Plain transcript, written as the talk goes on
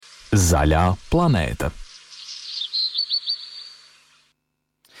Zaļā planēta.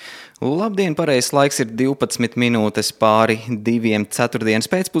 Labdien, pareizs laiks ir 12 minūtes pāri 2 ceturtdienas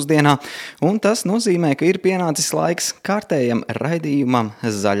pēcpusdienā, un tas nozīmē, ka ir pienācis laiks kārtējam raidījumam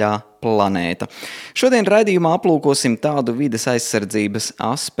Zaļā planēta. Šodien raidījumā aplūkosim tādu vides aizsardzības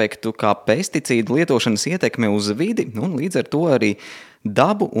aspektu kā pesticīdu lietošanas ietekme uz vidi un līdz ar to arī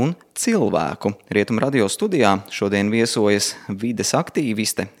dabu un cilvēku. Rietumu radio studijā šodien viesojas vides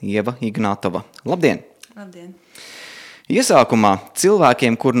aktīviste Ieva Ignatova. Labdien! Labdien! Iesākumā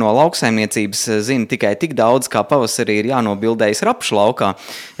cilvēkiem, kur no lauksaimniecības zina tikai tik daudz, kā pavasarī ir jānobildējas rapšu laukā,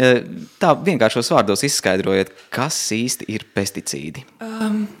 tā vienkāršos vārdos izskaidrojiet, kas īsti ir pesticīdi.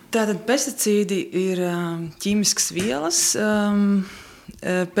 Tātad pesticīdi ir ķīmiskas vielas.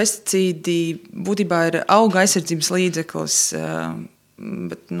 Pesticīdi būtībā ir auga aizsardzības līdzeklis,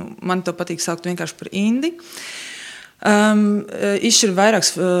 bet man to patīk saukt vienkārši par indi. Izšķir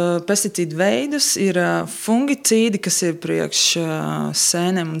vairākus pesticīdu veidus. Ir fungicīdi, kas ir priekš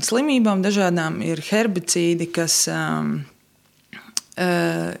sēnēm un slimībām dažādām. Ir herbicīdi, kas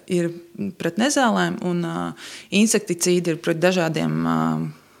ir pret nezālēm, un insekticīdi ir pret dažādiem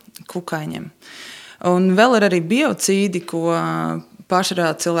kukaiņiem. Un vēl ir arī biocīdi, ko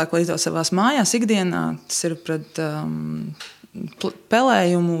pārsvarā cilvēki lieto savās mājās ikdienā. Tas ir pret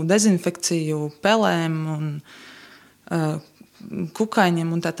pelējumu, dezinfekciju, pelēm un kukaiņiem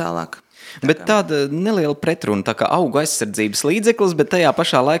un tā tālāk. Bet tāda neliela pretruna, tā kā augu aizsardzības līdzeklis, bet tajā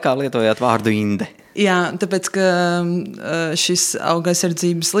pašā laikā lietojāt vārdu inde. Jā, tāpēc, ka šis auga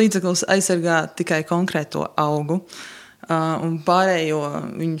aizsardzības līdzeklis aizsargā tikai konkrēto augu, un pārējo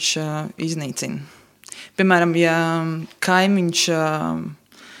viņš iznīcina. Piemēram, ja kaimiņš,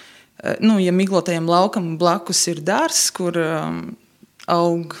 ja miglotajam laukam blakus ir dārzs, kur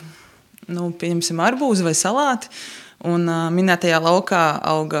aug, pieņemsim, arbūzi vai salāti, un minētajā laukā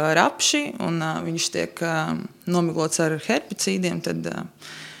auga rapši, un viņš tiek nomiglots ar herbicīdiem,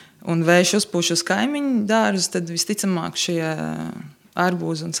 un vējš uzpūš uz kaimiņu dārzus, tad visticamāk šie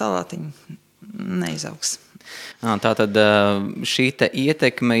arbūzi un salātiņi neizaugs. Tātad šī te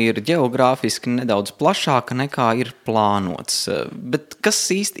ietekme ir ģeogrāfiski nedaudz plašāka nekā ir plānots. Bet kas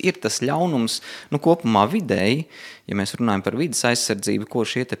īsti ir tas ļaunums kopumā vidēji, ja mēs runājam par vides aizsardzību, ko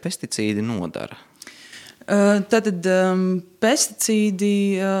šie te pesticīdi nodara? Tātad pesticīdi,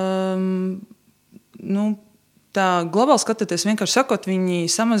 tā globāli skatoties, vienkārši sakot, viņi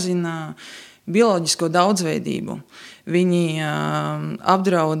samazina bioloģisko daudzveidību. Viņi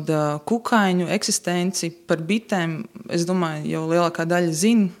apdraud kukaiņu eksistenci. Par bitēm, es domāju, jau lielākā daļa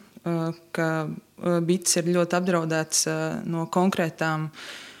zina, ka bites ir ļoti apdraudētas no konkrētām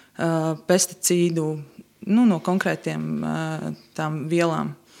pesticīdu, no konkrētiem tām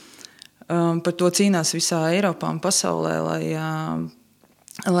vielām. Par to cīnās visā Eiropā un pasaulē,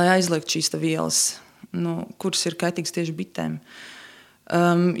 lai aizliegtu šīs vielas, kuras ir kaitīgas tieši bitēm.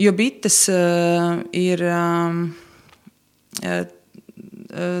 Jo bites ir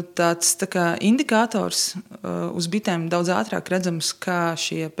tāds tā kā indikators uz bitēm daudz ātrāk redzams, kā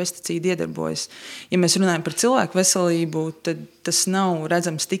šie pesticīdi iedarbojas. Ja mēs runājam par cilvēku veselību, tad tas nav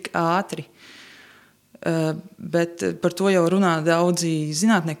redzams tik ātri. Bet par to jau runā daudzi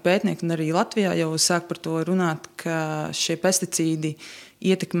zinātnieki, pētnieki, un arī Latvijā jau sāk par to runāt, ka šie pesticīdi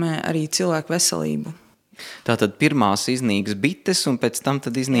ietekmē arī cilvēku veselību. Tātad pirmās iznīks bites, un pēc tam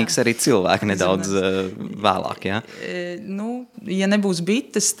tad iznīks arī cilvēki nedaudz vēlāk, jā? Ja nebūs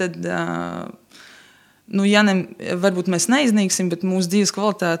bites, tad varbūt mēs neiznīksim, bet mūsu dzīves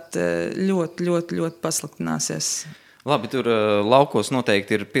kvalitāte ļoti, ļoti, ļoti pasliktināsies. Labi, tur laukos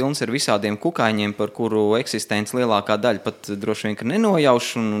noteikti ir pilns ar visādiem kukaiņiem, par kuru eksistenci lielākā daļa pat droši vien, ka nenojauš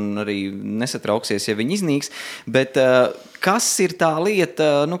un arī nesatrauksies, ja viņi iznīks. Bet kas ir tā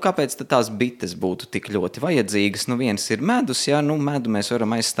lieta, kāpēc tās bites būtu tik ļoti vajadzīgas? Viens ir medus, medu mēs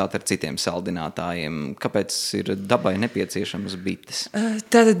varam aizstāt ar citiem saldinātājiem. Kāpēc ir dabai nepieciešamas bites?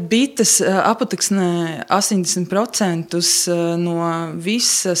 Tātad bites apoteksnē 80% no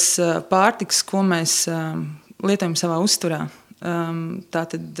visas pārtikas, ko mēs lietojam savā uzturā.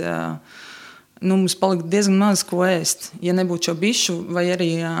 Tātad mums palika diezgan maz ko ēst. Ja nebūtu šo bišu, vai arī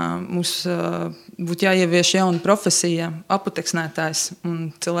mums būtu jāievieš jauna profesija apoteksnētājs,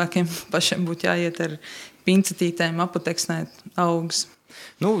 un cilvēkiem pašiem būtu jāiet ar pincetītēm apoteksnēt augus.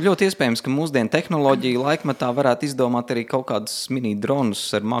 Ļoti iespējams, ka mūsdienu tehnoloģiju laikmatā varētu izdomāt arī kaut kādus mini dronus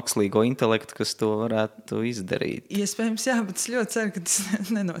ar mākslīgo intelektu, kas to varētu izdarīt. Iespējams, jā, bet es ļoti ceru, ka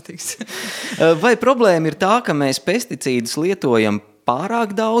tas nenotiks. Vai problēma ir tā, ka mēs pesticīdus lietojam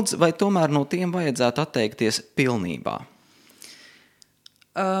pārāk daudz, vai tomēr no tiem vajadzētu atteikties pilnībā?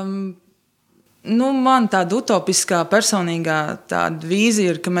 Man tāda utopiskā, personīgā tāda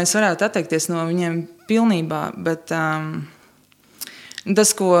vīzija ir, ka mēs varētu atteikties no viņiem pilnībā, bet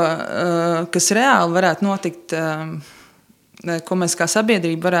tas, kas reāli varētu notikt, ko mēs kā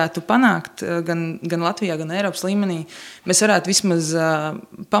sabiedrība varētu panākt gan Latvijā, gan Eiropas līmenī, mēs varētu vismaz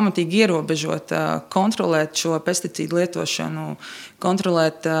pamatīgi ierobežot, kontrolēt šo pesticīdu lietošanu,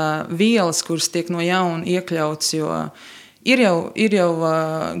 kontrolēt vielas, kuras tiek no jauna iekļauts, jo ir jau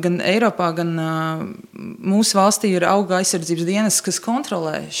gan Eiropā, gan mūsu valstī ir auga aizsardzības dienas, kas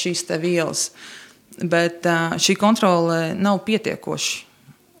kontrolē šīs te vielas, bet šī kontrole nav pietiekoši.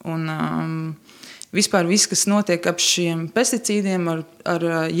 Un vispār viss, kas notiek ap šiem pesticīdiem, ar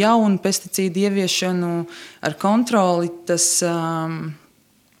jaunu pesticīdu ieviešanu, ar kontroli, tas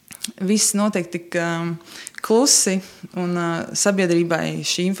viss notiek tik klusi, un sabiedrībai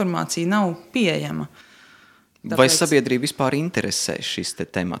šī informācija nav pieejama. Tāpēc, vai sabiedrība vispār interesē šis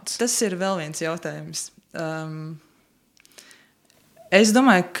temats? Tas ir vēl viens jautājums. Es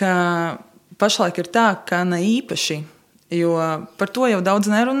domāju, ka pašlaik ir tā, ka ne īpaši, jo par to jau daudz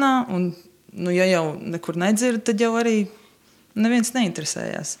nerunā, un ja jau nekur nedzird, tad jau arī neviens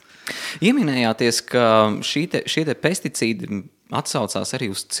neinteresējās. Ieminējāties, ka šie pesticīdi atsaucās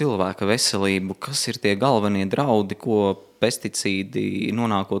arī uz cilvēka veselību. Kas ir tie galvenie draudi, ko pesticīdi,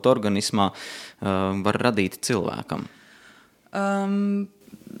 nonākot organismā, var radīt cilvēkam?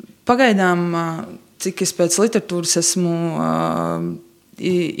 Pagaidām, cik es pēc literatūras esmu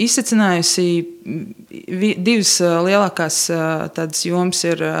izsacinājusi, divas lielākās tādas jomas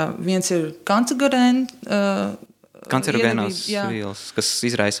ir, viens ir kancerogēnās vielas, kas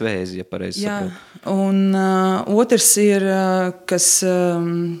izraisa vēzi, ja pareizi saprotu. Un otrs ir, kas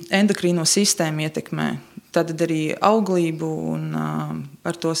endokrīno sistēmu ietekmē, tātad arī auglību un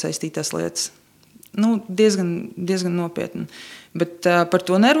ar to saistītās lietas. Diezgan nopietni, bet par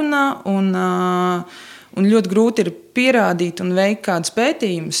to nerunā, un ļoti grūti ir pierādīt un veikt kādus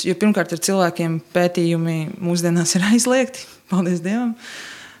pētījumus, jo pirmkārt ar cilvēkiem pētījumi mūsdienās ir aizliegti, paldies Dievam.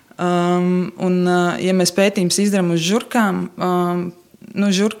 Ja mēs pētījumus izdarām uz žurkām,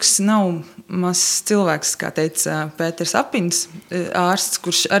 žurks nav mazs cilvēks, kā teica Pēters Apins, ārsts,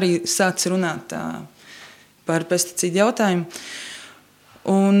 kurš arī sāc runāt par pesticīdu jautājumu.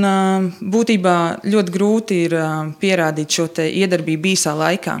 Un būtībā ļoti grūti ir pierādīt šo te iedarbību īsā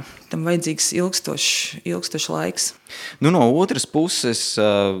laikā. Tam vajadzīgs ilgstošs laiks. No otras puses,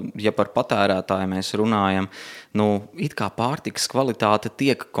 ja par patērētāju mēs runājam, it kā pārtikas kvalitāte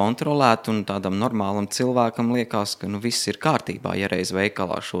tiek kontrolēta un tādam normālam cilvēkam liekas, ka viss ir kārtībā, ja reiz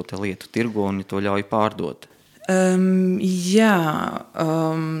veikalā šo te lietu tirgo un to ļauj pārdot.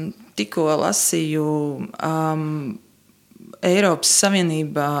 Tikko lasīju, Eiropas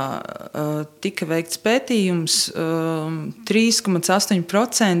Savienībā tika veikts pētījums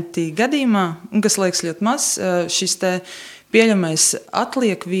 3,8% gadījumā, un kas liekas ļoti maz, šis te pieļamais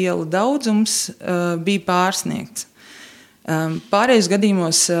atliekvielu daudzums bija pārsniegts. Pārējos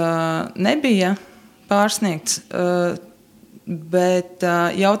gadījumos nebija pārsniegts, bet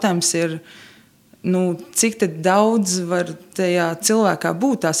jautājums ir, cik tad daudz var tajā cilvēkā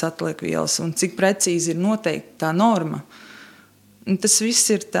būt tās atliekvielas un cik precīzi ir noteikti tā norma. Tas viss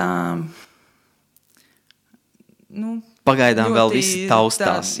ir tā... Pagaidām vēl visi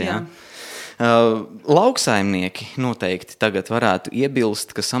taustās. Jā. Lauksaimnieki noteikti tagad varētu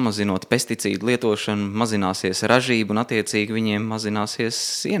iebilst, ka samazinot pesticīdu lietošanu mazināsies ražība un attiecīgi viņiem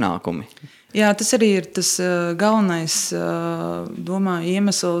mazināsies ienākumi. Jā, tas arī ir tas galvenais, domāju,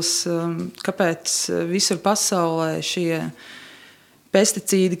 iemesls, kāpēc visur pasaulē šie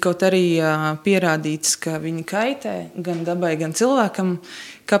pesticīdi, kaut arī pierādīts, ka viņi kaitē gan dabai, gan cilvēkam,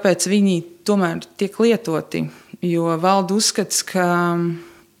 kāpēc viņi tomēr tiek lietoti, jo valda uzskats, ka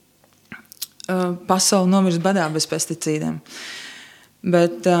pasaule nomirs badā bez pesticīdiem.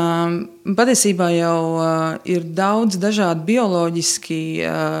 Bet patiesībā jau ir daudz dažādi bioloģiski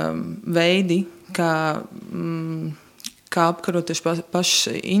veidi, kā apkarot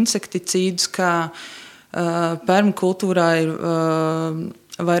pašus insekticīdus, kā permakultūrā ir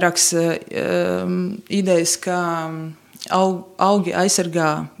vairākas idejas, kā augi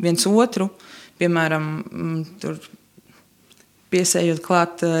aizsargā viens otru, piemēram, tur piesējot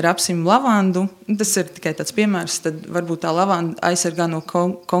klāt rapsim lavandu. Tas ir tikai tāds piemērs, tad varbūt tā lavanda aizsargā no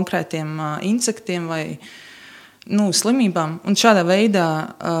konkrētiem insektiem vai slimībām. Un šādā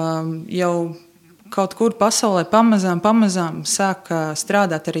veidā jau kaut kur pasaulē pamazām sāk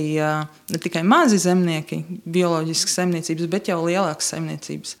strādāt arī ne tikai mazi zemnieki, bioloģiskas saimniecības, bet jau lielākas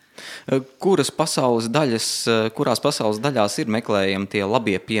saimniecības. Kurās pasaules daļās ir meklējami tie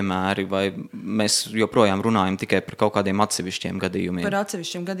labie piemēri, vai mēs joprojām runājam tikai par kaut kādiem atsevišķiem gadījumiem? Par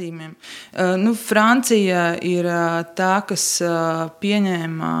atsevišķiem gadījumiem. Francija ir tā, kas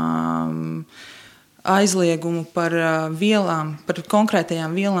pieņēma aizliegumu par vielām, par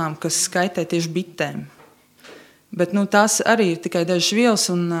konkrētajām vielām, kas skaitē tieši bitēm. Bet tās arī ir tikai dažas vielas,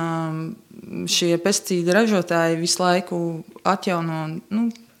 un šie pesticīdu ražotāji visu laiku atjauno,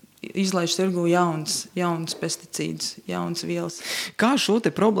 izlaiž tirgu jaunas pesticīdus, jaunas vielas. Kā šo te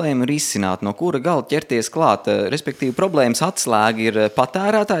problēmu risināt, no kura gala ķerties klāt? Respektīvi, problēmas atslēga ir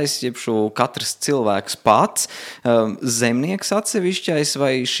patērētājs, jeb katrs cilvēks pats, zemnieks atsevišķais,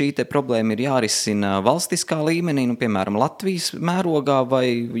 vai šī te problēma ir jārisina valstiskā līmenī, piemēram, Latvijas mērogā, vai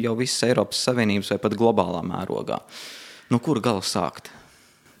jau visas Eiropas Savienības, vai pat globālā mērogā? No kura gala sākt?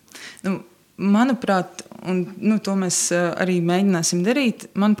 Manuprāt, un to mēs arī mēģināsim darīt,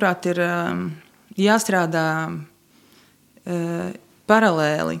 manuprāt, ir jāstrādā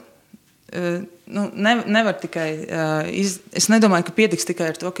paralēli. Nevar tikai, es nedomāju, ka pietiks tikai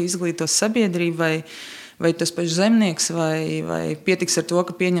ar to, ka izglītos sabiedrība vai tas pašs zemnieks, vai pietiks ar to,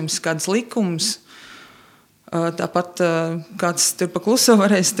 ka pieņems kādas likumus. Tāpat kāds tur pa kluso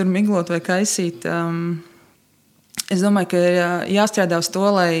varēs tur miglot vai kaisīt. Es domāju, ka ir jāstrādā uz to,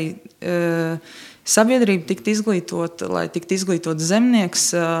 lai sabiedrība tiktu izglītota, lai tiktu izglītots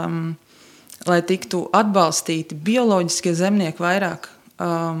zemnieks, lai tiktu atbalstīti bioloģiskie zemnieki vairāk.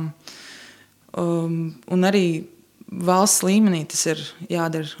 Un arī valsts līmenī tas ir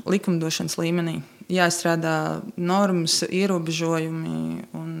jādara, likumdošanas līmenī. Jāizstrādā normas, ierobežojumi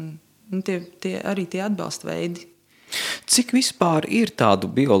un tie arī tie atbalsta veidi. Cik vispār ir tādu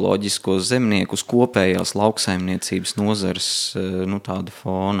bioloģisko zemnieku uz kopējās lauksaimniecības nozares tāda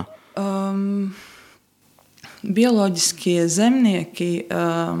fona? Bioloģiskie zemnieki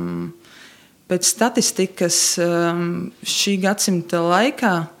pēc statistikas šī gadsimta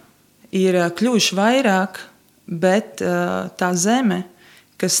laikā ir kļuvuši vairāk, bet tā zeme,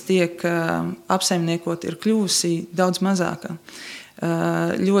 kas tiek apsaimniekot, ir kļuvusi daudz mazāka.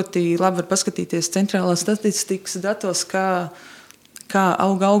 Ļoti labi var paskatīties centrālās statistikas datos, kā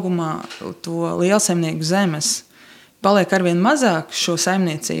augumā to lielsaimnieku zemes. Paliek arvien mazāk šo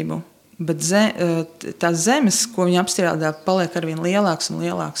saimniecību, bet tās zemes, ko viņi apstrādā, paliek arvien lielāks un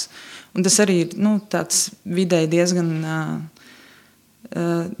lielāks. Un tas arī ir tāds vidēji diezgan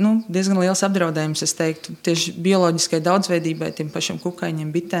liels apdraudējums, es teiktu, tieši bioloģiskai daudzveidībai, tiem pašiem kukaiņiem,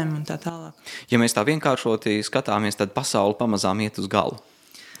 bitēm un tā tālāk. Ja mēs tā vienkāršoti skatāmies, tad pasaule pamazām iet uz galu.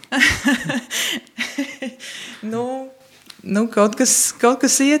 Kaut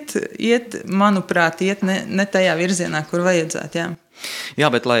kas iet, manuprāt, ne tajā virzienā, kur vajadzētu, jā. Jā,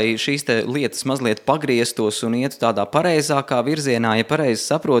 bet lai šīs te lietas mazliet pagrieztos un ietu tādā pareizākā virzienā, ja pareizi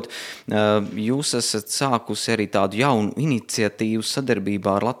saprotu, jūs esat sākusi arī tādu jaunu iniciatīvu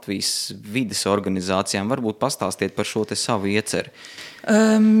sadarbībā ar Latvijas vides organizācijām. Varbūt pastāstiet par šo te savu ieceri.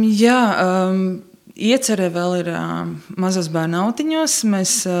 Iecere vēl ir mazos bērnu autiņos.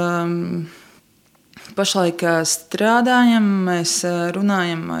 Mēs pašlaik strādājam, mēs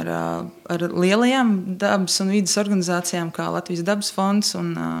runājam ar lielajām dabas un vides organizācijām, kā Latvijas dabas fonds un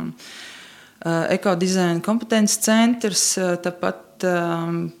ekodizaina kompetences centrs. Tāpat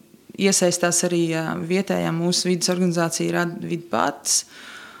iesaistās arī vietējā mūsu vides organizācija Liepājas.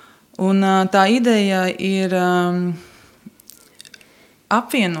 Un tā ideja ir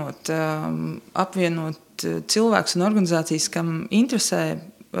apvienot cilvēkus un organizācijas, kam interesē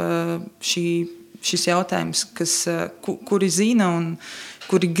šis jautājums, kuri zina un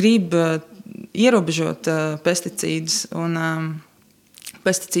kuri grib ierobežot pesticīdus un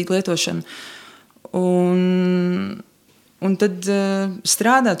pesticīdu lietošanu. Un tad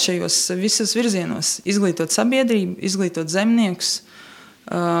strādāt šajos visos virzienos, izglītot sabiedrību, izglītot zemniekus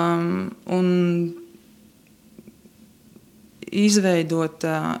un izveidot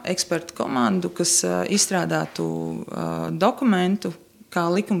ekspertu komandu, kas izstrādātu dokumentu, kā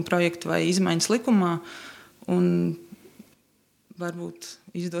likuma projektu vai izmaiņas likumā, un varbūt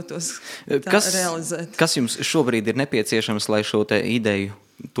izdotos realizēt. Kas jums šobrīd ir nepieciešams, lai šo te ideju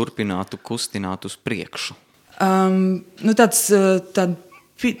turpinātu kustināt uz priekšu?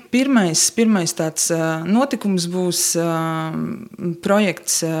 Pirmais tāds notikums būs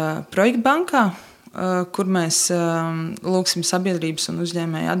projekts projektbankā, kur mēs lūgsim sabiedrības un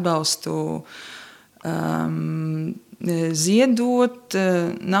uzņēmēju atbalstu ziedot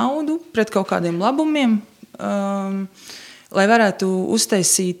naudu pret kaut kādiem labumiem, lai varētu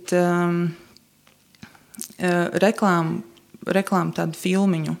uztaisīt reklāmu tādu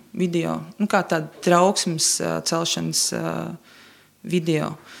filmiņu, video, kā tādu trauksmes celšanas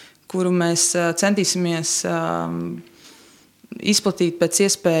video, kuru mēs centīsimies izplatīt pēc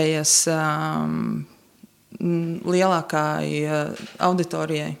iespējas lielākai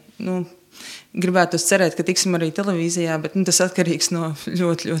auditorijai. Gribētu cerēt, ka tiksim arī televīzijā, bet tas atkarīgs no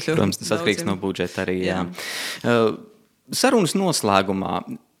ļoti Protams, tas atkarīgs no budžeta arī, jā. Sarunas noslēgumā,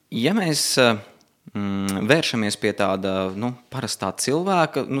 ja mēs vēršamies pie tāda parastā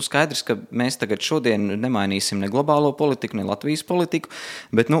cilvēka, skaidrs, ka mēs tagad šodien nemainīsim ne globālo politiku, ne Latvijas politiku,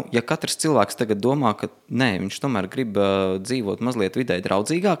 bet ja katrs cilvēks tagad domā, ka nē, viņš tomēr grib dzīvot mazliet vidē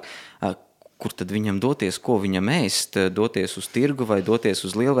draudzīgāk, kur tad viņam doties, ko viņam ēst, doties uz tirgu vai doties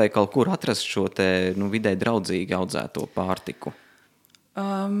uz lielveikalu, kur atrast šo te vidē draudzīgi audzēto pārtiku?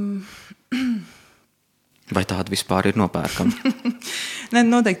 Vai tāda vispār ir nopērkama? Ne,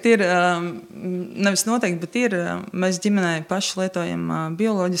 noteikti ir, nevis noteikti, bet ir. Mēs ģimenē paši lietojam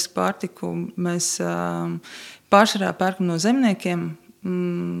bioloģisku pārtiku, mēs pārsvarā pērkam no zemniekiem,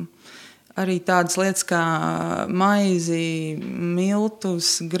 arī tādas lietas kā maizi,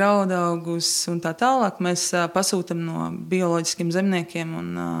 miltus, graudaugus un tā tālāk mēs pasūtam no bioloģiskiem zemniekiem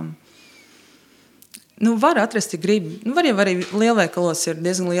un var atrast, ja grib. Var jau arī lielveikalos ir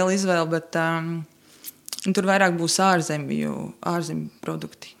diezgan liela izvēle, bet tur vairāk būs ārzemju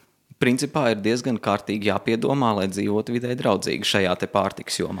produkti. Principā ir diezgan kārtīgi jāpiedomā, lai dzīvotu vidē draudzīgi šajā te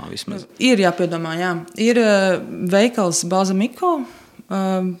pārtikas jomā vismaz. Ir jāpiedomā, jā. Ir veikals Balzamiko.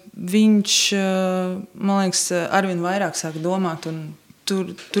 Viņš, man liekas, arvien vairāk sāk domāt, un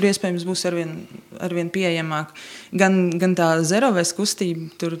tur iespējams būs arvien pieejamāk. Gan tā zerovēs kustība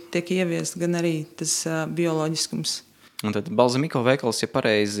tur tiek ieviest, gan arī tas bioloģiskums. Un tad Balzamiko veikals, ja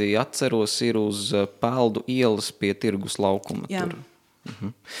pareizi atceros, ir uz Peldu ielas pie tirgus laukuma. Jā. Tur.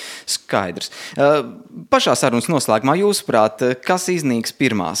 Skaidrs. Pašā sarunas noslēgumā jūsuprāt, kas iznīks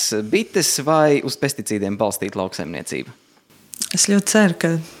pirmās? Bites vai uz pesticīdiem balstīta lauksaimniecība? Es ļoti ceru, ka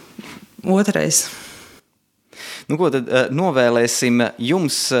otrais. Ko tad novēlēsim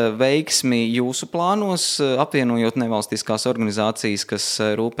jums veiksmi jūsu plānos, apvienojot nevalstiskās organizācijas, kas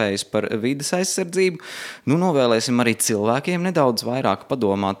rūpējas par vides aizsardzību. Novēlēsim arī cilvēkiem nedaudz vairāk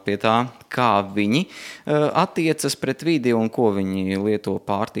padomāt pie tā, kā viņi attiecas pret vidi un ko viņi lieto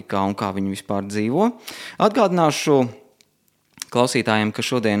pārtikā un kā viņi vispār dzīvo. Atgādināšu klausītājiem, ka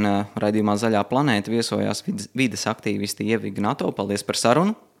šodien raidījumā Zaļā planēta viesojās vides aktīvisti Ievu Ignatovu. Paldies par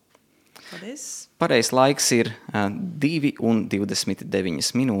sarunu. Paldies. Pareizs laiks ir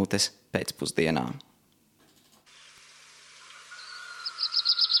 2:29 pēcpusdienā.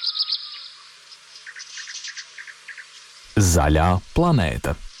 Zaļā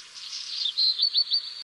planēta.